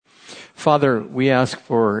Father, we ask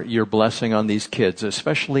for your blessing on these kids,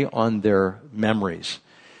 especially on their memories.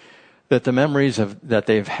 That the memories that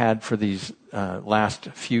they've had for these last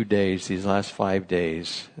few days, these last 5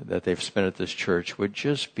 days that they've spent at this church would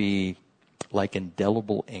just be like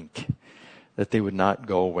indelible ink. That they would not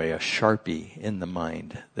go away, a Sharpie in the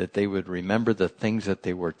mind. That they would remember the things that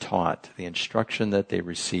they were taught, the instruction that they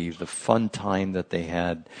received, the fun time that they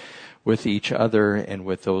had with each other and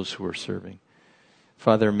with those who were serving.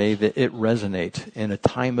 Father, may it resonate in a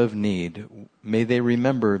time of need. May they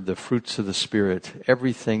remember the fruits of the Spirit,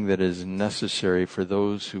 everything that is necessary for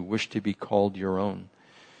those who wish to be called your own.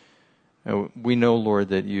 We know, Lord,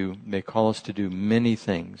 that you may call us to do many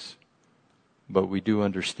things, but we do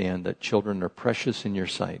understand that children are precious in your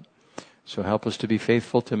sight. So help us to be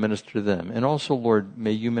faithful to minister to them. And also, Lord, may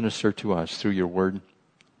you minister to us through your word.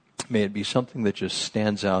 May it be something that just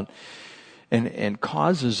stands out and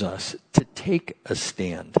causes us to take a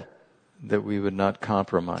stand, that we would not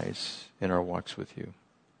compromise in our walks with you.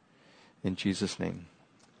 In Jesus' name,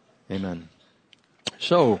 amen.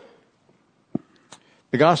 So,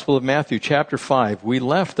 the Gospel of Matthew, chapter 5, we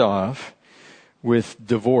left off with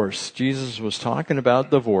divorce. Jesus was talking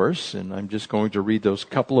about divorce, and I'm just going to read those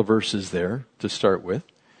couple of verses there to start with.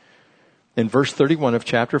 In verse 31 of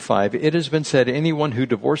chapter 5, it has been said, anyone who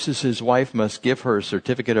divorces his wife must give her a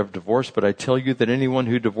certificate of divorce, but I tell you that anyone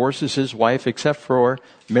who divorces his wife except for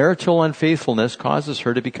marital unfaithfulness causes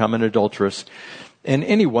her to become an adulteress, and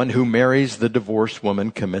anyone who marries the divorced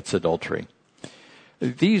woman commits adultery.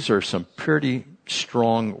 These are some pretty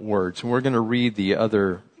strong words, and we're going to read the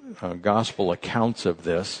other gospel accounts of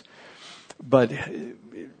this. But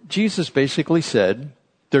Jesus basically said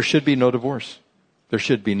there should be no divorce. There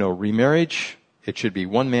should be no remarriage. It should be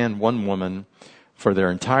one man, one woman for their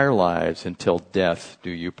entire lives until death do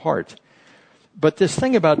you part. But this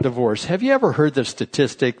thing about divorce, have you ever heard the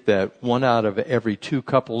statistic that 1 out of every 2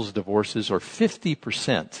 couples divorces, or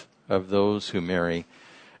 50% of those who marry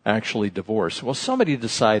actually divorce? Well, somebody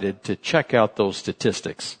decided to check out those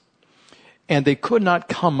statistics, and they could not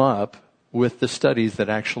come up with the studies that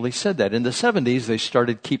actually said that. In the 70s, they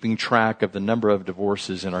started keeping track of the number of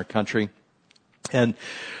divorces in our country. And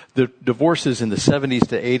the divorces in the 70s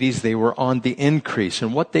to 80s, they were on the increase.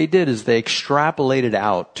 And what they did is they extrapolated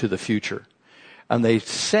out to the future. And they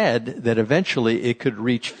said that eventually it could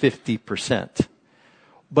reach 50%.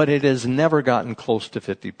 But it has never gotten close to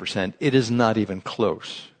 50%. It is not even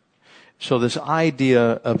close. So this idea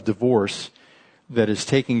of divorce that is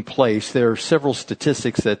taking place, there are several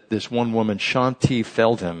statistics that this one woman, Shanti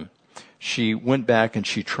Feldham, she went back and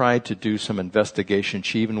she tried to do some investigation.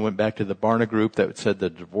 She even went back to the Barna Group that said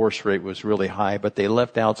the divorce rate was really high, but they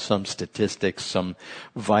left out some statistics, some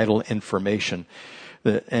vital information.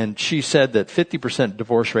 And she said that 50%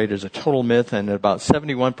 divorce rate is a total myth, and about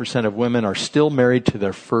 71% of women are still married to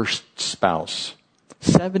their first spouse.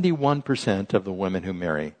 71% of the women who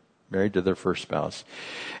married to their first spouse.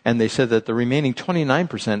 And they said that the remaining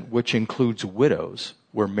 29%, which includes widows,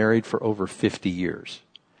 were married for over 50 years.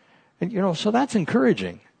 And, so that's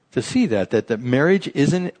encouraging to see that the marriage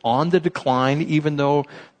isn't on the decline, even though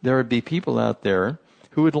there would be people out there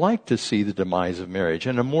who would like to see the demise of marriage.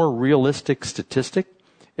 And a more realistic statistic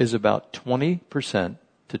is about 20%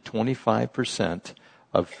 to 25%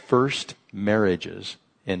 of first marriages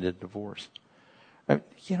ended divorce.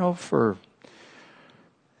 For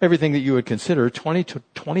everything that you would consider, 20 to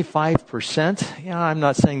 25%, I'm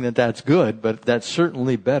not saying that that's good, but that's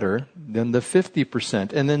certainly better than the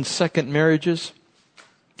 50%. And then second marriages,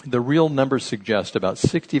 the real numbers suggest about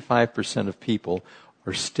 65% of people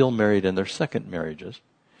are still married in their second marriages.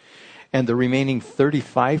 And the remaining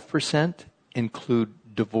 35% include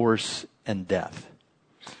divorce and death.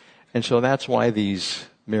 And so that's why these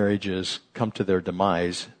marriages come to their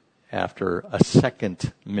demise after a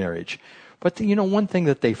second marriage. But, one thing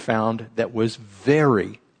that they found that was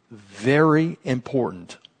very, very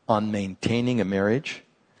important on maintaining a marriage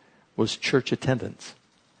was church attendance.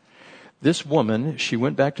 This woman, she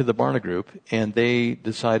went back to the Barna Group, and they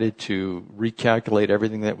decided to recalculate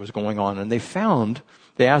everything that was going on. And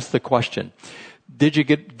they asked the question, did you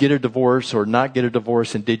get a divorce or not get a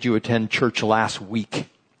divorce, and did you attend church last week?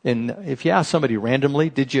 And if you ask somebody randomly,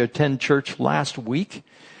 did you attend church last week?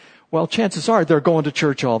 Well, chances are they're going to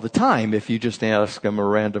church all the time if you just ask them a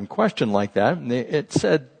random question like that. And it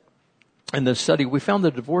said in the study, we found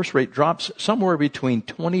the divorce rate drops somewhere between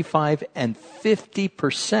 25 and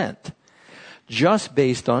 50% just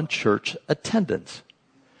based on church attendance.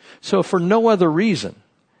 So for no other reason,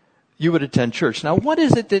 you would attend church. Now, what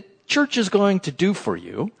is it that church is going to do for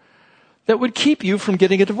you that would keep you from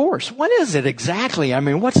getting a divorce? What is it exactly? I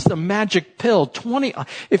mean, what's the magic pill?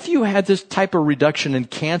 If you had this type of reduction in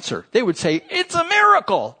cancer, they would say, it's a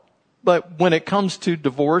miracle. But when it comes to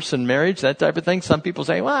divorce and marriage, that type of thing, some people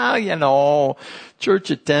say, well,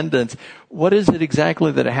 church attendance. What is it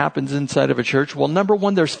exactly that happens inside of a church? Well, number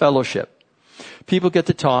one, there's fellowship. People get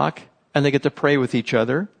to talk and they get to pray with each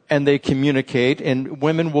other and they communicate, and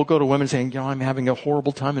women will go to women saying, I'm having a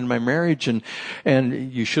horrible time in my marriage, and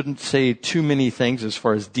you shouldn't say too many things as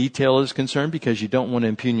far as detail is concerned because you don't want to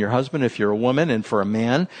impugn your husband if you're a woman, and for a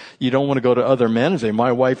man, you don't want to go to other men and say,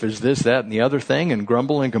 my wife is this, that, and the other thing, and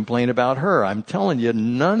grumble and complain about her. I'm telling you,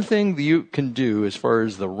 nothing you can do as far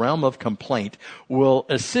as the realm of complaint will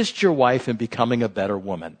assist your wife in becoming a better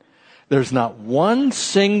woman. There's not one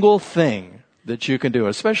single thing that you can do,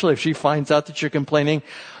 especially if she finds out that you're complaining.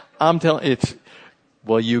 I'm telling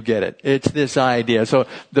you get it. It's this idea. So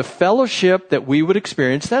the fellowship that we would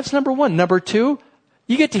experience, that's number one. Number two,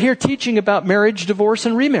 you get to hear teaching about marriage, divorce,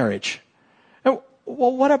 and remarriage. Well,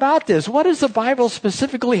 what about this? What does the Bible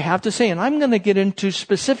specifically have to say? And I'm going to get into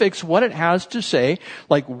specifics, what it has to say,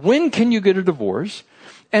 like when can you get a divorce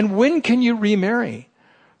and when can you remarry?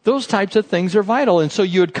 Those types of things are vital. And so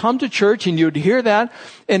you would come to church and you would hear that.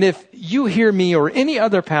 And if you hear me or any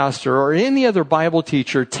other pastor or any other Bible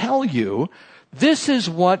teacher tell you, this is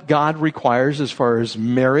what God requires as far as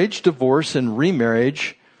marriage, divorce, and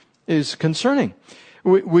remarriage is concerning,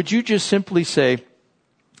 would you just simply say,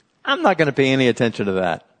 I'm not going to pay any attention to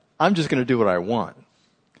that. I'm just going to do what I want?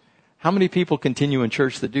 How many people continue in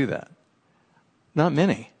church that do that? Not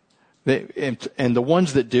many. And the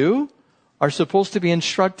ones that do are supposed to be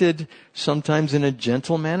instructed sometimes in a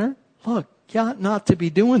gentle manner. Look, you ought not to be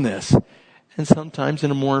doing this. And sometimes in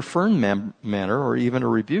a more firm manner or even a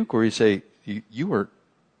rebuke where you say, you are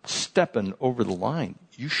stepping over the line.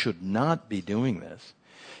 You should not be doing this.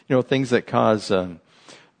 Things that cause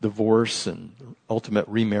divorce and ultimate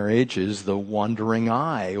remarriage is the wandering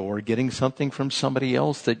eye or getting something from somebody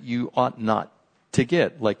else that you ought not to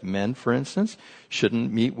get. Like men, for instance,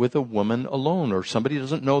 shouldn't meet with a woman alone, or somebody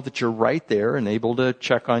doesn't know that you're right there and able to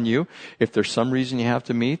check on you. If there's some reason you have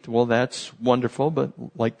to meet, well, that's wonderful. But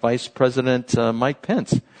like Vice President Mike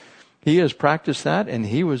Pence, he has practiced that and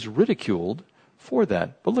he was ridiculed for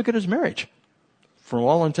that. But look at his marriage. For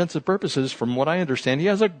all intents and purposes, from what I understand, he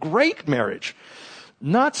has a great marriage.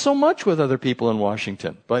 Not so much with other people in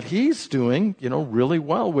Washington, but he's doing, really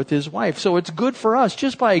well with his wife. So it's good for us.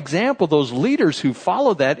 Just by example, those leaders who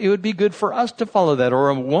follow that, it would be good for us to follow that. Or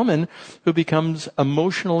a woman who becomes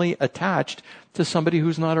emotionally attached to somebody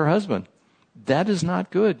who's not her husband. That is not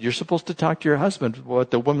good. You're supposed to talk to your husband. What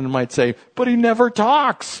the woman might say, but he never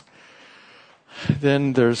talks.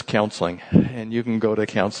 Then there's counseling, and you can go to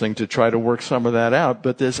counseling to try to work some of that out.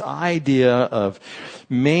 But this idea of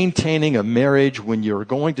maintaining a marriage when you're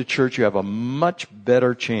going to church, you have a much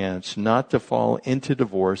better chance not to fall into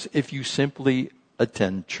divorce if you simply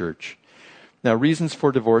attend church. Now, reasons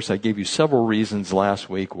for divorce, I gave you several reasons last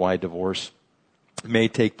week why divorce may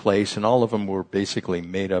take place, and all of them were basically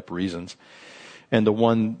made-up reasons. And the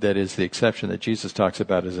one that is the exception that Jesus talks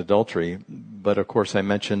about is adultery. But of course, I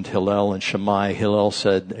mentioned Hillel and Shammai. Hillel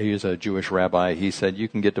said, he was a Jewish rabbi. He said, you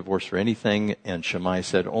can get divorced for anything. And Shammai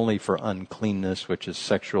said, only for uncleanness, which is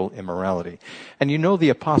sexual immorality. And the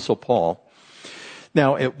Apostle Paul.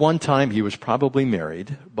 Now, at one time, he was probably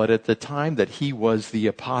married. But at the time that he was the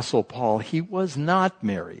Apostle Paul, he was not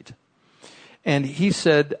married. And he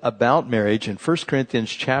said about marriage in 1 Corinthians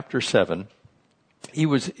chapter 7, he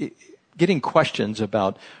was getting questions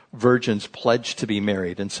about virgins pledged to be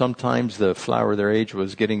married. And sometimes the flower of their age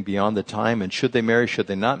was getting beyond the time. And should they marry? Should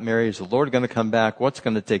they not marry? Is the Lord going to come back? What's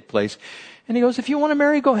going to take place? And he goes, if you want to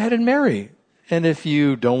marry, go ahead and marry. And if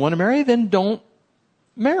you don't want to marry, then don't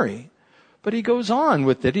marry. But he goes on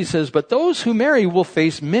with it. He says, but those who marry will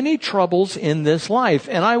face many troubles in this life.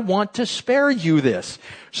 And I want to spare you this.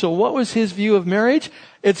 So what was his view of marriage?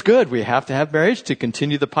 It's good. We have to have marriage to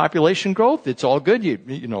continue the population growth. It's all good.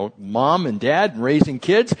 Mom and dad and raising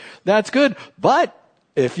kids. That's good. But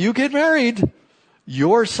if you get married,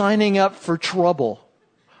 you're signing up for trouble.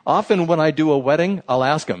 Often when I do a wedding, I'll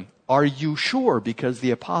ask them, are you sure? Because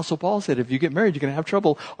the Apostle Paul said, if you get married, you're going to have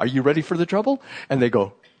trouble. Are you ready for the trouble? And they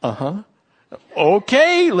go, uh-huh.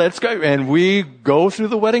 Okay, let's go. And we go through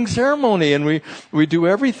the wedding ceremony and we do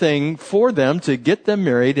everything for them to get them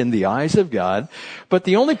married in the eyes of God. But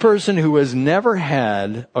the only person who has never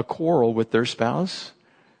had a quarrel with their spouse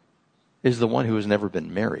is the one who has never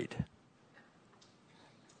been married.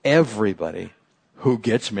 Everybody who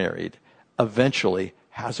gets married eventually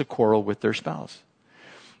has a quarrel with their spouse.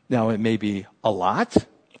 Now, it may be a lot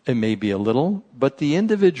It may be a little, but the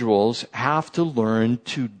individuals have to learn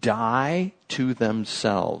to die to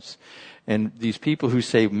themselves. And these people who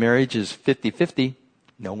say marriage is 50-50,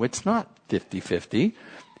 no, it's not 50-50.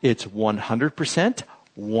 It's 100%,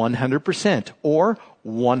 100%, or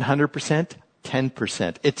 100%,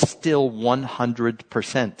 10%. It's still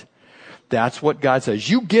 100%. That's what God says.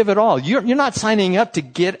 You give it all. You're not signing up to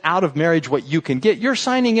get out of marriage what you can get. You're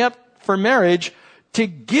signing up for marriage to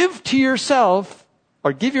give to yourself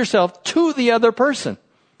or give yourself to the other person.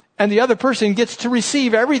 And the other person gets to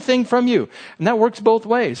receive everything from you. And that works both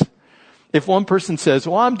ways. If one person says,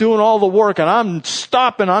 well, I'm doing all the work and I'm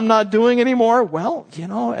stopping, I'm not doing anymore. Well,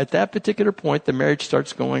 at that particular point, the marriage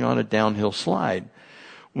starts going on a downhill slide.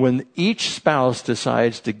 When each spouse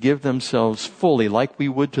decides to give themselves fully like we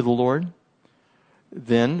would to the Lord,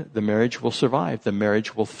 then the marriage will survive. The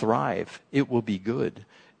marriage will thrive. It will be good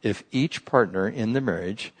if each partner in the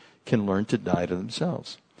marriage can learn to die to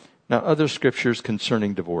themselves. Now, other scriptures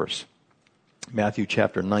concerning divorce. Matthew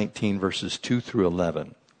chapter 19, verses 2 through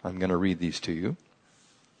 11. I'm going to read these to you.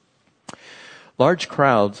 Large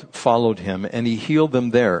crowds followed him, and he healed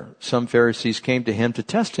them there. Some Pharisees came to him to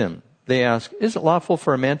test him. They asked, is it lawful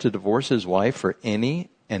for a man to divorce his wife for any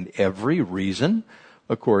and every reason?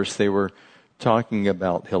 Of course, they were talking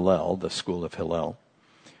about Hillel, the school of Hillel.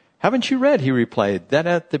 Haven't you read, he replied, that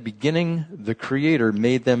at the beginning the Creator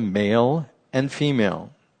made them male and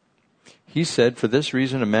female? He said, for this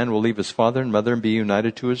reason a man will leave his father and mother and be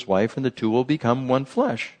united to his wife, and the two will become one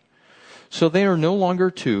flesh. So they are no longer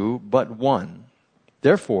two, but one.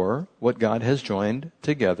 Therefore, what God has joined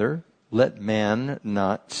together, let man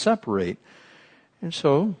not separate. And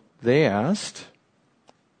so they asked,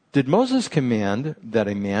 did Moses command that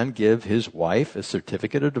a man give his wife a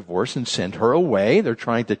certificate of divorce and send her away? They're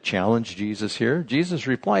trying to challenge Jesus here. Jesus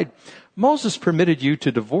replied, Moses permitted you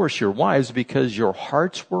to divorce your wives because your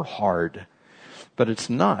hearts were hard. But it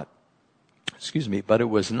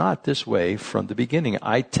was not this way from the beginning.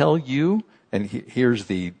 I tell you, and here's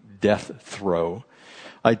the death throw.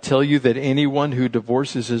 I tell you that anyone who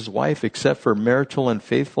divorces his wife except for marital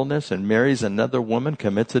unfaithfulness and marries another woman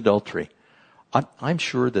commits adultery. I'm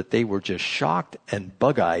sure that they were just shocked and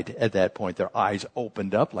bug-eyed at that point. Their eyes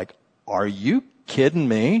opened up like, are you kidding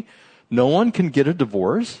me? No one can get a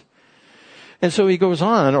divorce? And so it goes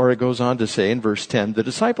on to say in verse 10, the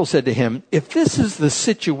disciple said to him, if this is the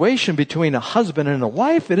situation between a husband and a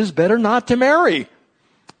wife, it is better not to marry.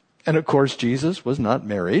 And of course, Jesus was not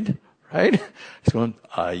married, right? He's going,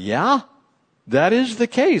 yeah, that is the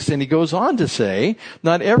case. And he goes on to say,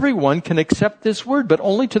 not everyone can accept this word, but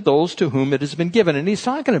only to those to whom it has been given. And he's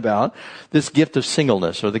talking about this gift of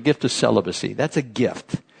singleness or the gift of celibacy. That's a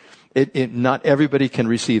gift. Not everybody can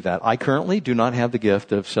receive that. I currently do not have the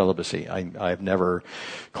gift of celibacy. I've never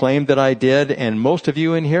claimed that I did. And most of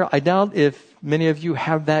you in here, I doubt if many of you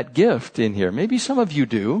have that gift in here. Maybe some of you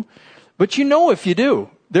do. But if you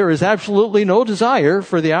do, there is absolutely no desire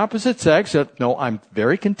for the opposite sex. No, I'm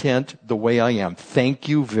very content the way I am. Thank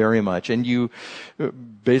you very much. And you,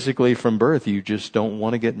 basically from birth, you just don't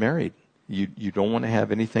want to get married. You don't want to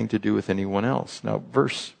have anything to do with anyone else. Now,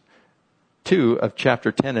 verse 2 of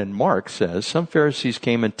chapter 10 in Mark says, some Pharisees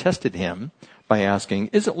came and tested him by asking,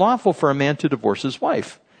 is it lawful for a man to divorce his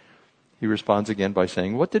wife? He responds again by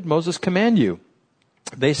saying, what did Moses command you?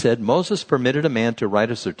 They said, Moses permitted a man to write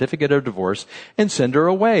a certificate of divorce and send her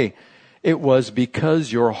away. It was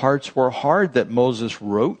because your hearts were hard that Moses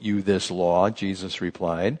wrote you this law, Jesus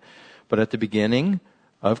replied. But at the beginning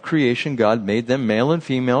of creation, God made them male and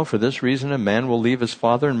female. For this reason, a man will leave his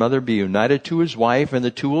father and mother, be united to his wife, and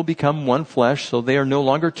the two will become one flesh, so they are no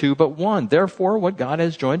longer two, but one. Therefore, what God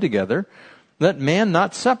has joined together, let man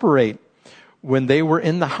not separate. When they were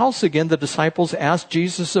in the house again, the disciples asked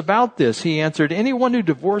Jesus about this. He answered, anyone who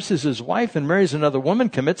divorces his wife and marries another woman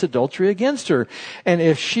commits adultery against her. And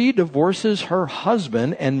if she divorces her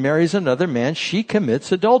husband and marries another man, she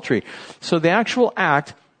commits adultery. So the actual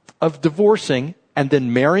act of divorcing and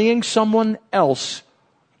then marrying someone else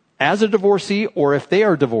as a divorcee, or if they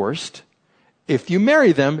are divorced, if you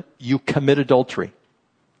marry them, you commit adultery.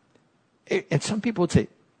 And some people would say,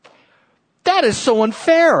 that is so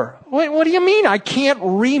unfair. What do you mean I can't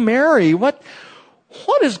remarry? What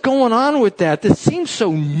is going on with that? This seems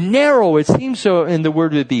so narrow. It seems so, and the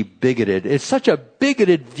word would be bigoted. It's such a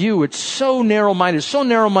bigoted view. It's so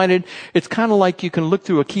narrow-minded. It's kind of like you can look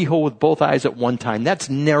through a keyhole with both eyes at one time. That's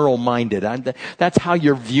narrow-minded. That's how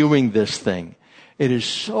you're viewing this thing. It is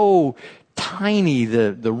so tiny,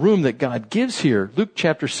 the room that God gives here. Luke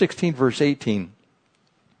chapter 16, verse 18.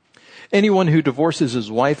 Anyone who divorces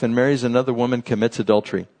his wife and marries another woman commits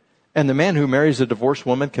adultery. And the man who marries a divorced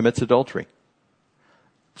woman commits adultery.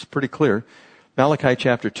 It's pretty clear. Malachi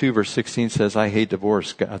chapter 2, verse 16 says, I hate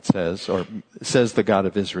divorce, God says, or says the God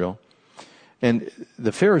of Israel. And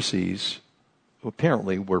the Pharisees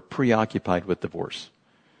apparently were preoccupied with divorce.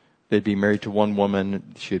 They'd be married to one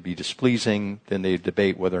woman, she'd be displeasing, then they'd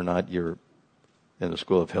debate whether or not you're in the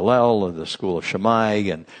school of Hillel or the school of Shammai,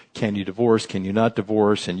 and can you divorce, can you not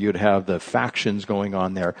divorce, and you'd have the factions going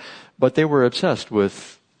on there. But they were obsessed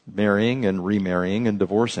with marrying and remarrying and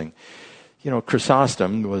divorcing.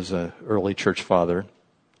 Chrysostom was an early church father.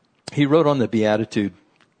 He wrote on the Beatitude,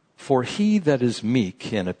 for he that is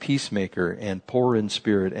meek and a peacemaker and poor in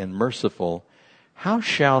spirit and merciful, how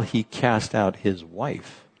shall he cast out his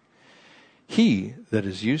wife? He that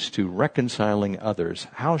is used to reconciling others,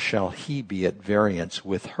 how shall he be at variance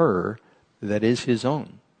with her that is his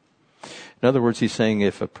own? In other words, he's saying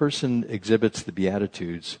if a person exhibits the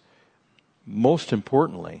Beatitudes, most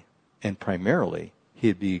importantly and primarily,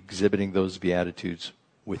 he'd be exhibiting those Beatitudes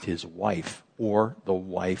with his wife or the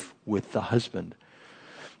wife with the husband.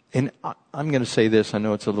 And I'm going to say this, I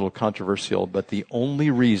know it's a little controversial, but the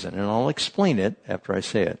only reason, and I'll explain it after I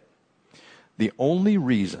say it, the only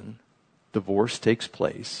reason divorce takes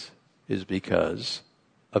place is because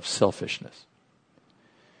of selfishness.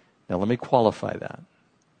 Now let me qualify that.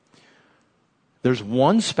 There's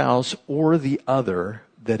one spouse or the other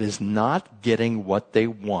that is not getting what they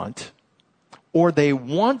want, or they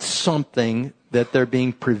want something that they're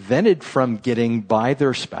being prevented from getting by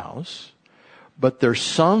their spouse, but there's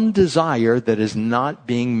some desire that is not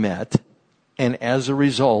being met, and as a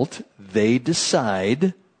result, they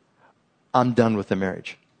decide, I'm done with the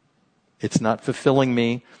marriage. It's not fulfilling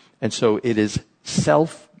me, and so it is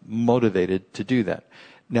self-motivated to do that.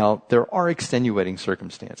 Now, there are extenuating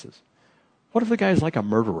circumstances. What if the guy's like a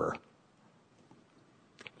murderer?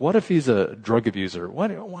 What if he's a drug abuser? What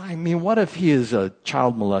if he is a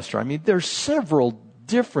child molester? There's several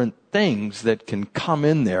different things that can come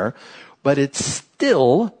in there, but it's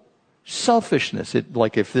still selfishness.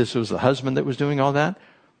 Like if this was the husband that was doing all that,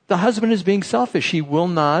 the husband is being selfish. He will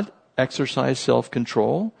not exercise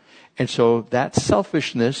self-control. And so that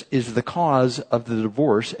selfishness is the cause of the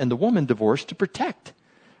divorce, and the woman divorced to protect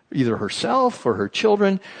either herself or her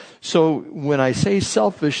children. So when I say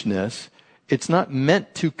selfishness, it's not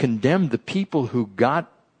meant to condemn the people who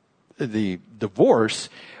got the divorce,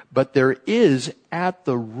 but there is at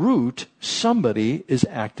the root somebody is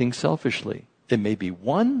acting selfishly. It may be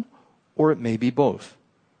one or it may be both,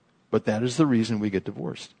 but that is the reason we get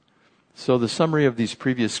divorced. So the summary of these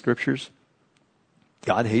previous scriptures: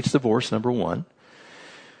 God hates divorce, number one.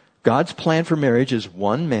 God's plan for marriage is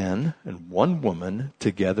one man and one woman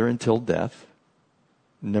together until death.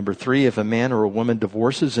 Number three, if a man or a woman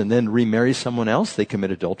divorces and then remarries someone else, they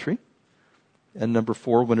commit adultery. And number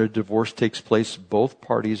four, when a divorce takes place, both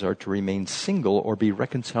parties are to remain single or be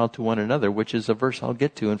reconciled to one another, which is a verse I'll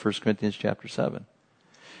get to in 1 Corinthians chapter 7.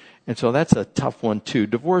 And so that's a tough one too.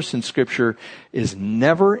 Divorce in Scripture is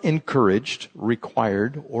never encouraged,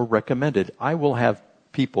 required, or recommended. I will have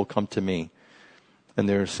people come to me and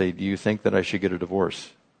they'll say, do you think that I should get a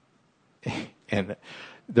divorce? And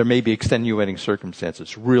there may be extenuating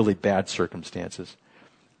circumstances, really bad circumstances.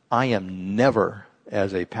 I am never,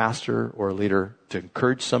 as a pastor or a leader, to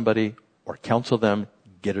encourage somebody or counsel them,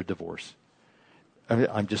 get a divorce.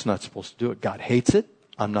 I'm just not supposed to do it. God hates it.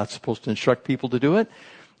 I'm not supposed to instruct people to do it.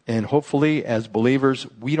 And hopefully, as believers,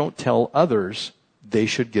 we don't tell others they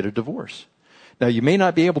should get a divorce. Now, you may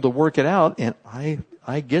not be able to work it out, and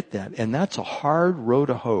I get that. And that's a hard row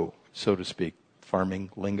to hoe, so to speak. Farming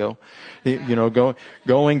lingo,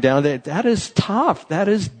 going down there. That is tough. That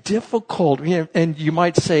is difficult. And you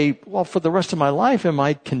might say, well, for the rest of my life, am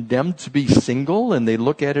I condemned to be single? And they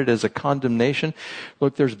look at it as a condemnation.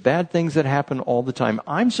 Look, there's bad things that happen all the time.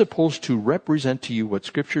 I'm supposed to represent to you what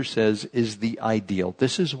Scripture says is the ideal.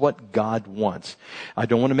 This is what God wants. I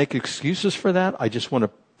don't want to make excuses for that. I just want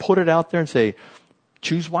to put it out there and say,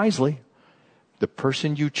 choose wisely. The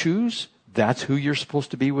person you choose, that's who you're supposed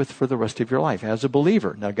to be with for the rest of your life as a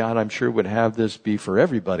believer. Now, God, I'm sure, would have this be for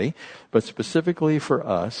everybody, but specifically for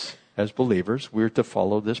us as believers, we're to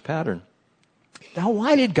follow this pattern. Now,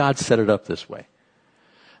 why did God set it up this way?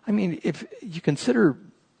 If you consider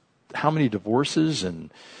how many divorces and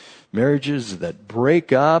marriages that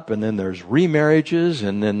break up, and then there's remarriages,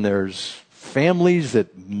 and then there's families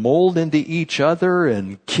that mold into each other,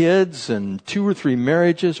 and kids, and 2 or 3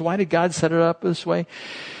 marriages. Why did God set it up this way?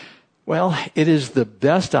 Well, it is the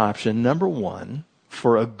best option, number one,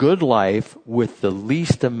 for a good life with the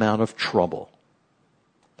least amount of trouble.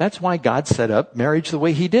 That's why God set up marriage the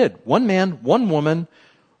way He did. One man, one woman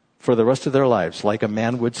for the rest of their lives. Like a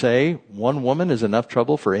man would say, one woman is enough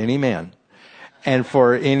trouble for any man. And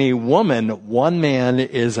for any woman, one man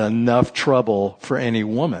is enough trouble for any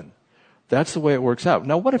woman. That's the way it works out.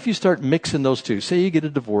 Now, what if you start mixing those two? Say you get a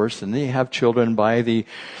divorce and then you have children by the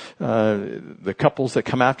couples that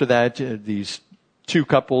come after that. These two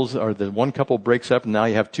couples, or the one couple breaks up and now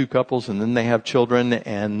you have two couples and then they have children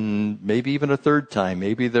and maybe even a third time.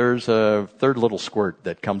 Maybe there's a third little squirt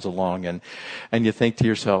that comes along and you think to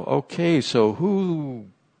yourself, okay, so who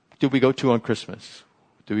do we go to on Christmas?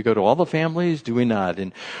 Do we go to all the families? Do we not?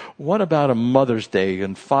 And what about a Mother's Day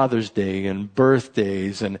and Father's Day and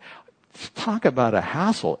birthdays? And talk about a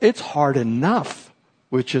hassle. It's hard enough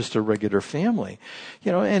with just a regular family.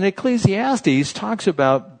 And Ecclesiastes talks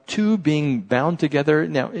about two being bound together.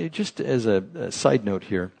 Now, just as a side note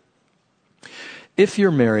here, if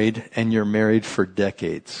you're married and you're married for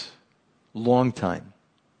decades, long time,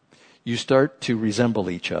 you start to resemble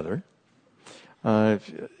each other.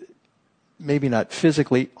 Maybe not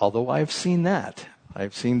physically, although I've seen that.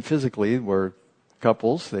 I've seen physically where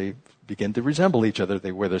couples, they begin to resemble each other.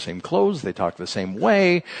 They wear the same clothes. They talk the same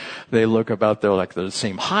way. They look about, they're like the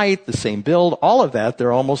same height, the same build, all of that.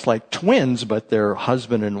 They're almost like twins, but they're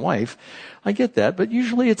husband and wife. I get that, but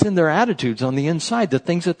usually it's in their attitudes on the inside, the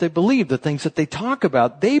things that they believe, the things that they talk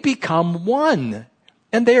about. They become one,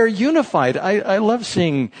 and they are unified. I love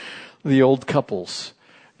seeing the old couples.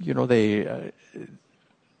 They...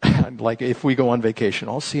 like if we go on vacation,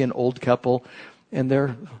 I'll see an old couple and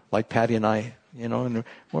they're like Patty and I, and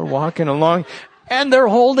we're walking along and they're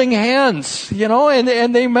holding hands,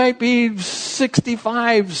 and they might be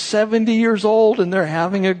 65, 70 years old and they're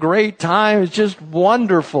having a great time. It's just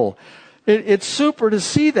wonderful. It's super to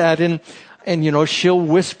see that. And she'll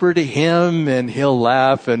whisper to him and he'll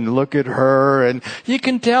laugh and look at her and you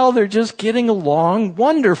can tell they're just getting along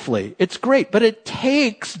wonderfully. It's great, but it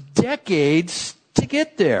takes decades to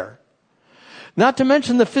get there. Not to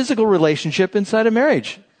mention the physical relationship inside a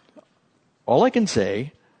marriage. All I can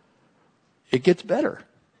say, it gets better.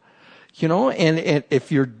 And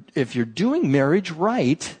if you're doing marriage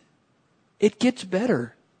right, it gets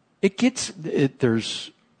better.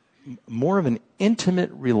 There's more of an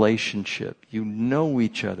intimate relationship. You know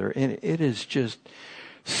each other, and it is just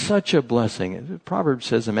such a blessing. Proverbs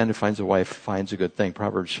says a man who finds a wife finds a good thing.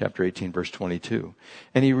 Proverbs chapter 18, verse 22.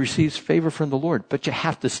 And he receives favor from the Lord, but you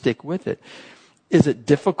have to stick with it. Is it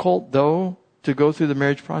difficult, though, to go through the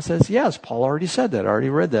marriage process? Yes, Paul already said that. I already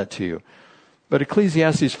read that to you. But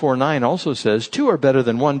Ecclesiastes 4:9 also says, two are better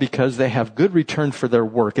than one because they have good return for their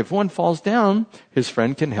work. If one falls down, his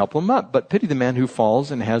friend can help him up. But pity the man who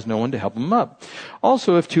falls and has no one to help him up.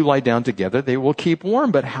 Also, if two lie down together, they will keep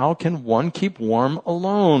warm. But how can one keep warm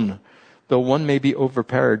alone? Though one may be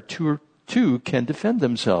overpowered, two can defend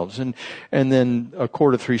themselves. And then a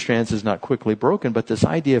cord of three strands is not quickly broken. But this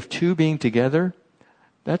idea of two being together,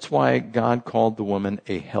 that's why God called the woman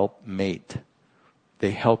a helpmate.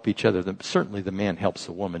 They help each other. Certainly the man helps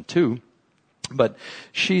the woman too. But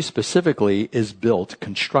she specifically is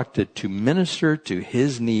constructed to minister to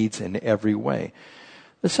his needs in every way.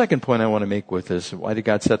 The second point I want to make with this, why did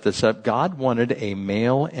God set this up? God wanted a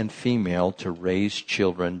male and female to raise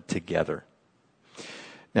children together.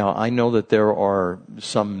 Now, I know that there are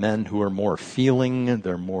some men who are more feeling,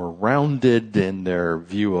 they're more rounded in their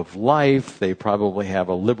view of life. They probably have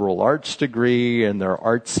a liberal arts degree and they're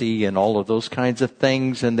artsy and all of those kinds of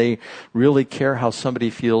things, and they really care how somebody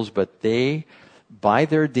feels, but they, by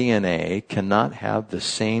their DNA, cannot have the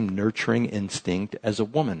same nurturing instinct as a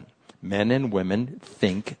woman. Men and women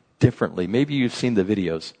think differently. Maybe you've seen the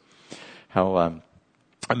videos, how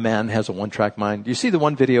a man has a one-track mind. You see the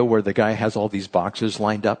one video where the guy has all these boxes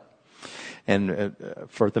lined up? And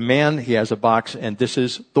for the man, he has a box, and this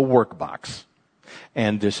is the work box.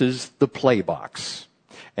 And this is the play box.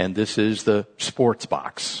 And this is the sports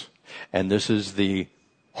box. And this is the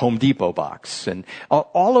Home Depot box. And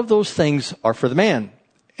all of those things are for the man.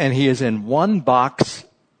 And he is in one box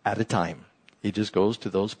at a time. He just goes to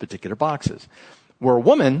those particular boxes. Where a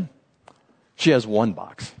woman, she has one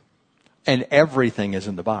box. And everything is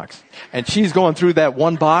in the box. And she's going through that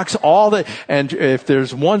one box, and if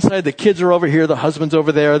there's one side, the kids are over here, the husband's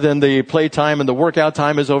over there, then the playtime and the workout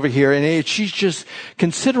time is over here. And she's just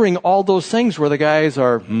considering all those things where the guys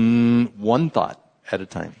are, one thought at a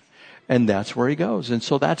time. And that's where he goes. And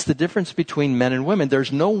so that's the difference between men and women.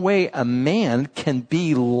 There's no way a man can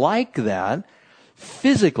be like that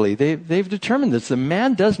physically. They've determined this. The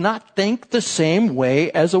man does not think the same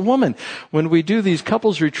way as a woman. When we do these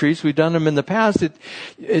couples retreats, we've done them in the past,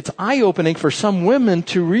 it's eye-opening for some women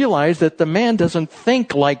to realize that the man doesn't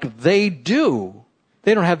think like they do.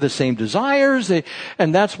 They don't have the same desires,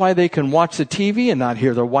 and that's why they can watch the TV and not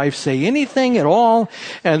hear their wife say anything at all.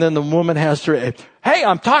 And then the woman has to, hey,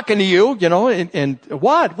 I'm talking to you, and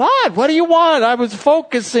what do you want? I was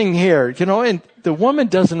focusing here, and the woman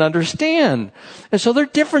doesn't understand. And so there are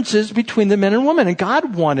differences between the men and women. And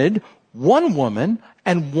God wanted one woman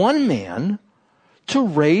and one man to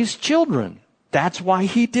raise children. That's why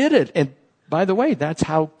he did it. And by the way, that's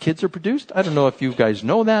how kids are produced. I don't know if you guys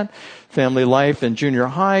know that, family life in junior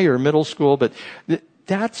high or middle school, but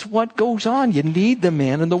that's what goes on. You need the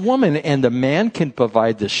man and the woman, and the man can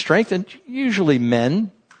provide the strength. And usually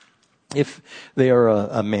men, if they are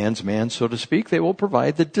a man's man, so to speak, they will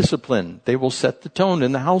provide the discipline. They will set the tone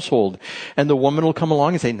in the household. And the woman will come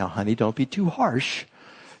along and say, now, honey, don't be too harsh.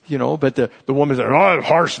 But the woman said, oh,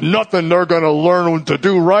 harsh, nothing. They're going to learn to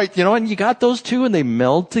do right. And you got those two and they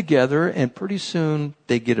meld together and pretty soon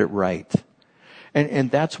they get it right.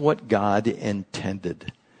 And that's what God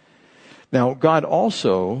intended. Now, God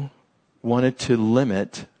also wanted to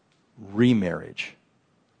limit remarriage.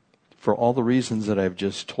 For all the reasons that I've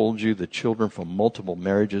just told you, the children from multiple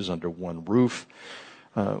marriages under one roof,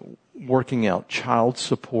 working out child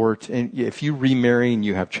support. And if you remarry and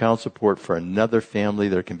you have child support for another family,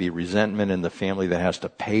 there can be resentment in the family that has to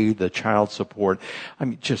pay the child support. I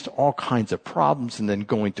mean, just all kinds of problems. And then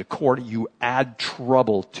going to court, you add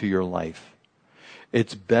trouble to your life.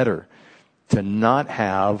 It's better to not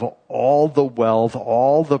have all the wealth,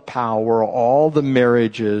 all the power, all the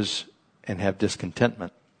marriages, and have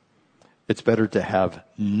discontentment. It's better to have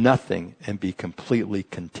nothing and be completely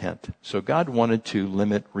content. So God wanted to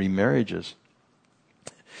limit remarriages.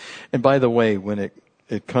 And by the way, when it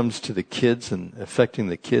comes to the kids and affecting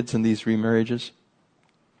the kids in these remarriages,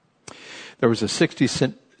 there was a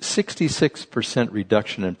 66%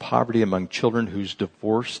 reduction in poverty among children whose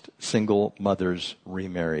divorced single mothers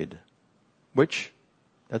remarried. Which,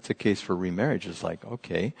 that's a case for remarriage. It's like,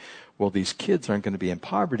 okay, well, these kids aren't going to be in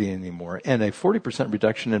poverty anymore. And a 40%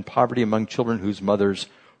 reduction in poverty among children whose mothers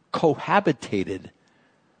cohabitated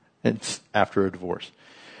after a divorce.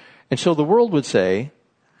 And so the world would say,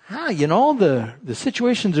 the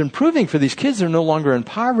situation's improving for these kids. They're no longer in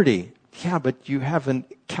poverty. Yeah, but you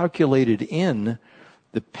haven't calculated in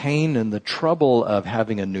the pain and the trouble of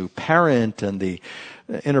having a new parent and the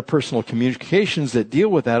interpersonal communications that deal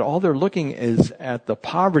with that. All they're looking is at the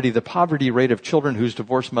poverty. The poverty rate of children whose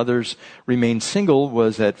divorced mothers remained single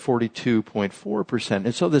was at 42.4%.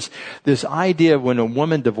 And so this idea when a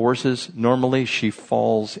woman divorces, normally she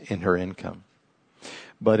falls in her income.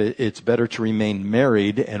 But it's better to remain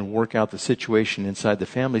married and work out the situation inside the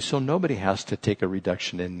family so nobody has to take a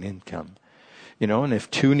reduction in income. And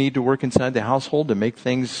if two need to work inside the household to make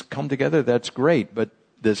things come together, that's great. But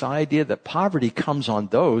this idea that poverty comes on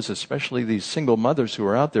those, especially these single mothers who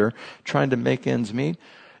are out there trying to make ends meet,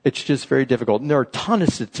 it's just very difficult. And there are a ton of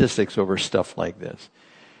statistics over stuff like this.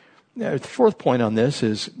 Now, the fourth point on this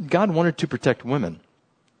is God wanted to protect women.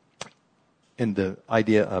 In the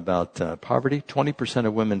idea about poverty, 20%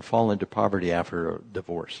 of women fall into poverty after a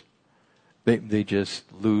divorce. They just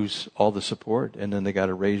lose all the support, and then they got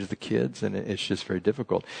to raise the kids, and it's just very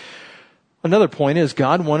difficult. Another point is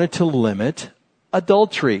God wanted to limit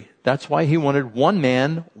adultery. That's why he wanted one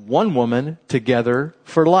man, one woman together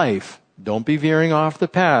for life. Don't be veering off the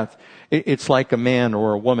path. It's like a man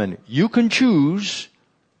or a woman. You can choose,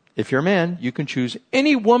 if you're a man, you can choose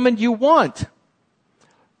any woman you want.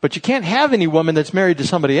 But you can't have any woman that's married to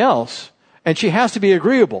somebody else, and she has to be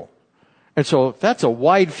agreeable. And so that's a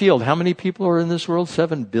wide field. How many people are in this world?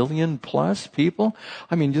 7 billion plus people?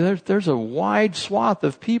 I mean, there's a wide swath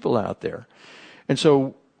of people out there. And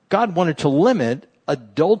so God wanted to limit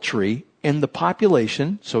adultery in the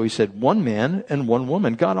population. So he said one man and one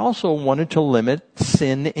woman. God also wanted to limit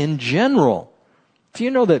sin in general. Do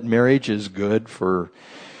you know that marriage is good for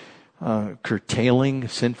curtailing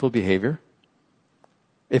sinful behavior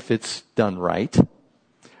if it's done right?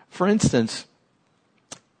 For instance,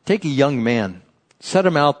 take a young man, set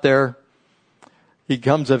him out there. He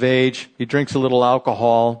comes of age. He drinks a little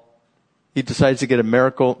alcohol. He decides to get a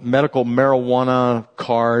medical marijuana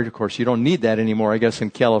card. Of course, you don't need that anymore, I guess, in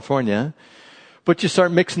California. But you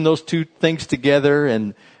start mixing those two things together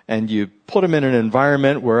and you put him in an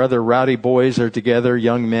environment where other rowdy boys are together,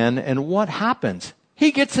 young men. And what happens?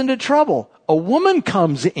 He gets into trouble. A woman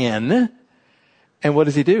comes in, and what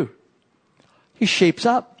does he do? He shapes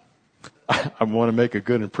up. I want to make a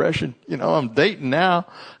good impression. I'm dating now.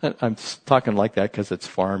 I'm talking like that because it's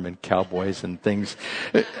farm and cowboys and things.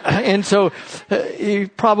 And so he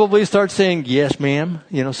probably starts saying, yes, ma'am,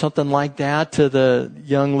 something like that to the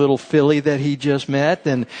young little filly that he just met.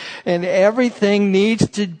 And everything needs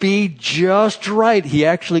to be just right. He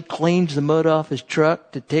actually cleans the mud off his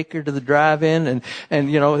truck to take her to the drive-in and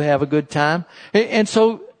have a good time. And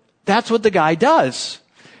so that's what the guy does.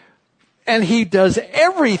 And he does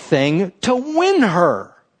everything to win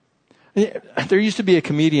her. There used to be a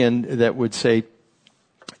comedian that would say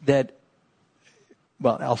that,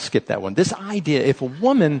 well, I'll skip that one. This idea, if a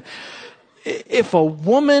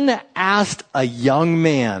woman asked a young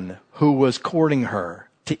man who was courting her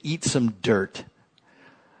to eat some dirt,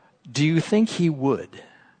 do you think he would?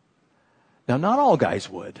 Now, not all guys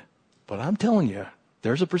would, but I'm telling you,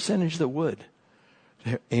 there's a percentage that would.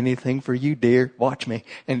 Anything for you, dear. Watch me.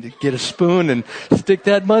 And get a spoon and stick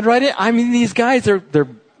that mud right in. I mean, these guys they're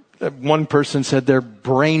one person said they're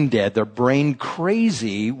brain dead. They're brain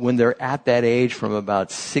crazy when they're at that age from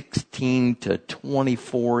about 16 to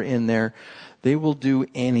 24 in there. They will do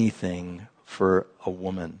anything for a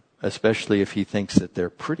woman, especially if he thinks that they're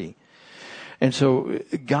pretty. And so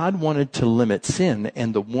God wanted to limit sin,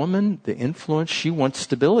 and the woman, the influence, she wants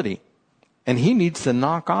stability. And he needs to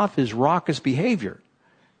knock off his raucous behavior.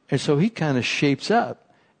 And so he kind of shapes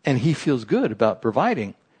up, and he feels good about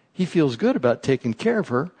providing. He feels good about taking care of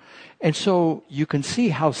her. And so you can see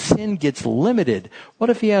how sin gets limited. What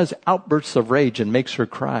if he has outbursts of rage and makes her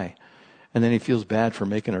cry? And then he feels bad for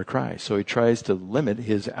making her cry. So he tries to limit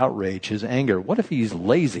his outrage, his anger. What if he's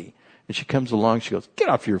lazy? And she comes along, she goes, get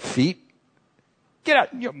off your feet. Get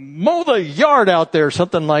out, mow the yard out there,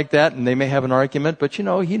 something like that. And they may have an argument, but he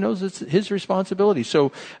knows it's his responsibility.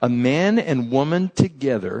 So a man and woman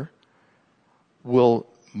together will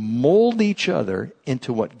mold each other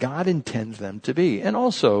into what God intends them to be. And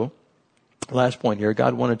also, last point here,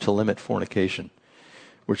 God wanted to limit fornication,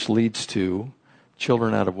 which leads to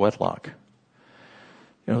children out of wedlock.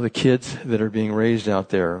 The kids that are being raised out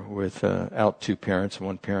there without two parents and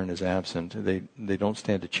one parent is absent, they don't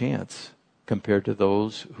stand a chance compared to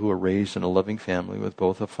those who are raised in a loving family with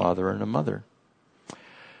both a father and a mother.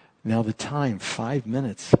 Now the time, 5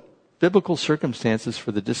 minutes. Biblical circumstances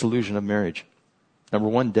for the dissolution of marriage. Number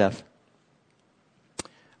 1, death.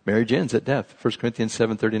 Marriage ends at death. 1 Corinthians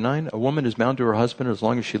 7:39. A woman is bound to her husband as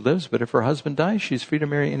long as she lives, but if her husband dies, she's free to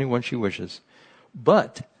marry anyone she wishes.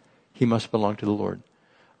 But he must belong to the Lord.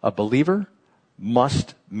 A believer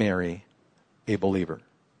must marry a believer.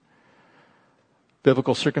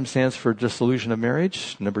 Biblical circumstance for dissolution of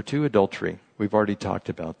marriage. Number 2, adultery. We've already talked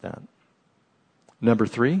about that. Number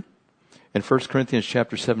 3, in 1 Corinthians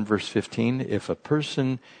chapter 7, verse 15, if a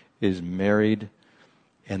person is married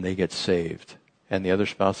and they get saved, and the other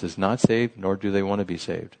spouse is not saved, nor do they want to be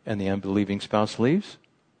saved, and the unbelieving spouse leaves,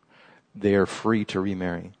 they are free to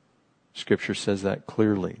remarry. Scripture says that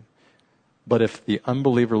clearly. But if the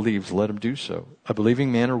unbeliever leaves, let him do so. A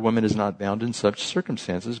believing man or woman is not bound in such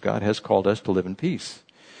circumstances. God has called us to live in peace.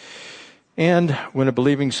 And when a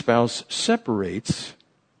believing spouse separates,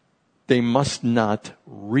 they must not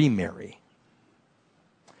remarry.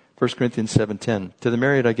 1 Corinthians 7:10. To the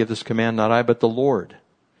married I give this command, not I, but the Lord.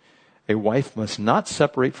 A wife must not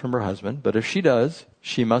separate from her husband, but if she does,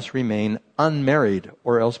 she must remain unmarried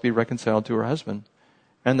or else be reconciled to her husband.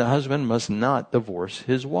 And the husband must not divorce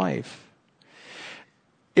his wife.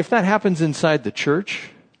 If that happens inside the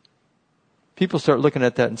church, people start looking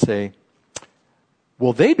at that and say,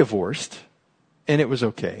 well, they divorced and it was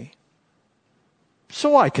okay,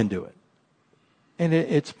 so I can do it. And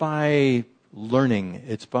it's by learning.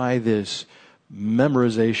 It's by this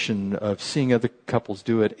memorization of seeing other couples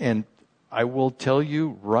do it. And I will tell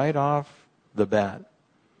you right off the bat,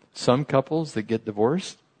 some couples that get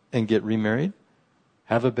divorced and get remarried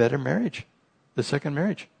have a better marriage, the second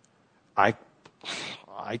marriage.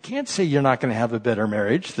 I can't say you're not going to have a better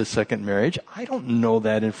marriage, the second marriage. I don't know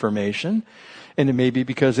that information. And it may be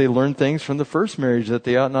because they learned things from the first marriage that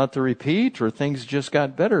they ought not to repeat, or things just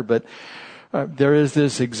got better. But there is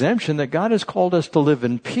this exemption that God has called us to live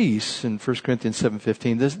in peace in 1 Corinthians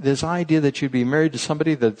 7:15. This idea that you'd be married to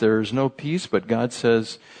somebody that there's no peace, but God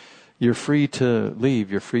says you're free to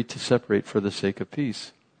leave, you're free to separate for the sake of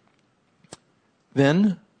peace.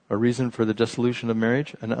 Then, a reason for the dissolution of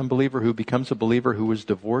marriage, an unbeliever who becomes a believer who was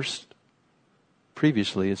divorced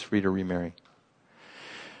previously is free to remarry.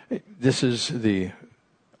 This is the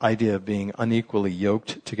idea of being unequally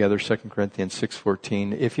yoked together, 2 Corinthians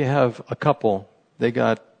 6:14. If you have a couple, they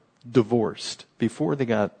got divorced before they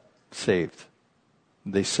got saved.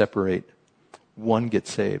 They separate. One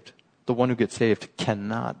gets saved. The one who gets saved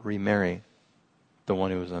cannot remarry. the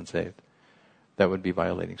one who was unsaved. That would be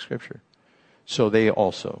violating Scripture. So they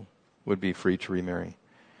also would be free to remarry.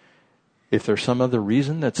 If there's some other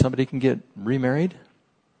reason that somebody can get remarried,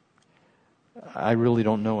 I really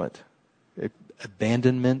don't know it.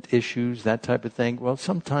 Abandonment issues, that type of thing. Well,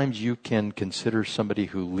 sometimes you can consider somebody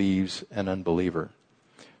who leaves an unbeliever.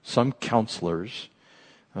 Some counselors,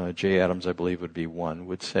 Jay Adams, I believe, would be one,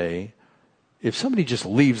 would say, if somebody just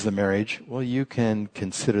leaves the marriage, well, you can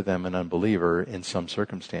consider them an unbeliever in some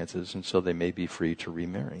circumstances, and so they may be free to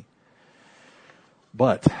remarry.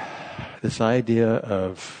 But this idea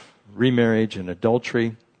of remarriage and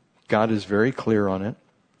adultery, God is very clear on it.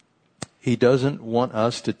 He doesn't want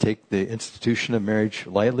us to take the institution of marriage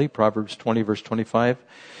lightly. Proverbs 20, verse 25.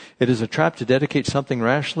 It is a trap to dedicate something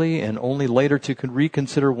rashly and only later to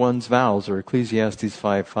reconsider one's vows, or Ecclesiastes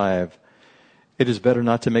 5:5. It is better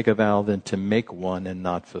not to make a vow than to make one and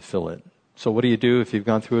not fulfill it. So what do you do if you've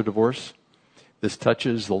gone through a divorce? This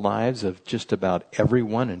touches the lives of just about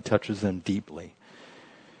everyone and touches them deeply.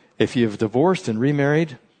 If you've divorced and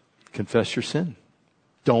remarried, confess your sin.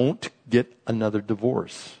 Don't get another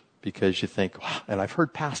divorce because you think, oh, and I've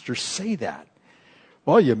heard pastors say that.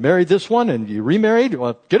 Well, you married this one and you remarried.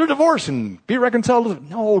 Well, get a divorce and be reconciled.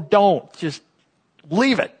 No, don't. Just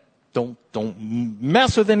leave it. Don't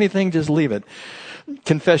mess with anything. Just leave it.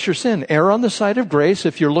 Confess your sin. Err on the side of grace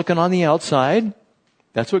if you're looking on the outside.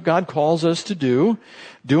 That's what God calls us to do.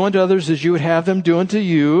 Do unto others as you would have them do unto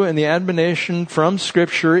you. And the admonition from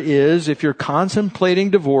Scripture is, if you're contemplating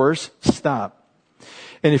divorce, stop.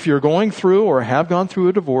 And if you're going through or have gone through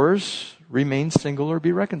a divorce, remain single or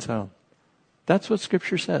be reconciled. That's what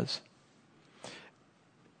Scripture says.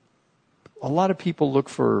 A lot of people look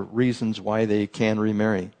for reasons why they can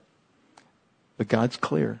remarry. But God's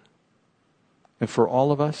clear. And for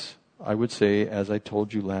all of us, I would say, as I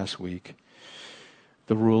told you last week,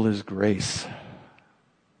 the rule is grace.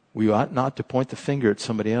 We ought not to point the finger at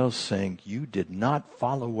somebody else saying, you did not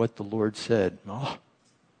follow what the Lord said. Oh,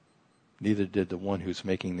 neither did the one who's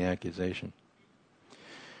making the accusation.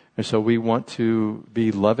 And so we want to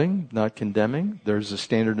be loving, not condemning. There's a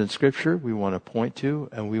standard in Scripture we want to point to,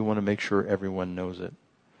 and we want to make sure everyone knows it.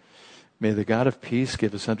 May the God of peace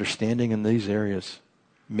give us understanding in these areas.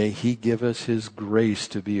 May He give us His grace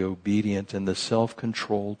to be obedient and the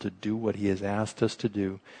self-control to do what He has asked us to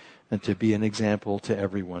do and to be an example to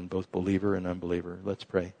everyone, both believer and unbeliever. Let's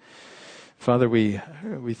pray. Father, we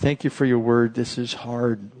thank You for Your word. This is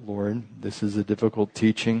hard, Lord. This is a difficult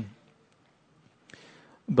teaching.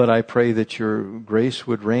 But I pray that Your grace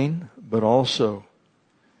would reign, but also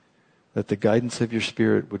that the guidance of Your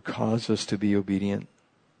Spirit would cause us to be obedient.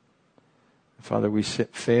 Father, we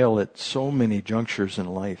fail at so many junctures in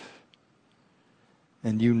life.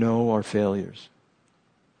 And You know our failures.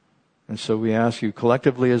 And so we ask You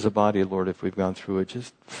collectively as a body, Lord, if we've gone through it,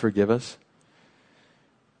 just forgive us.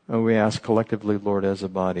 And we ask collectively, Lord, as a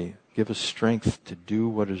body, give us strength to do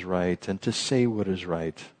what is right and to say what is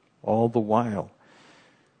right, all the while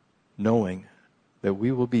knowing that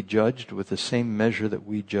we will be judged with the same measure that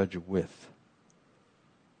we judge with.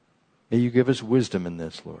 May You give us wisdom in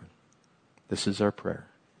this, Lord. This is our prayer.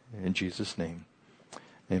 In Jesus' name,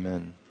 amen.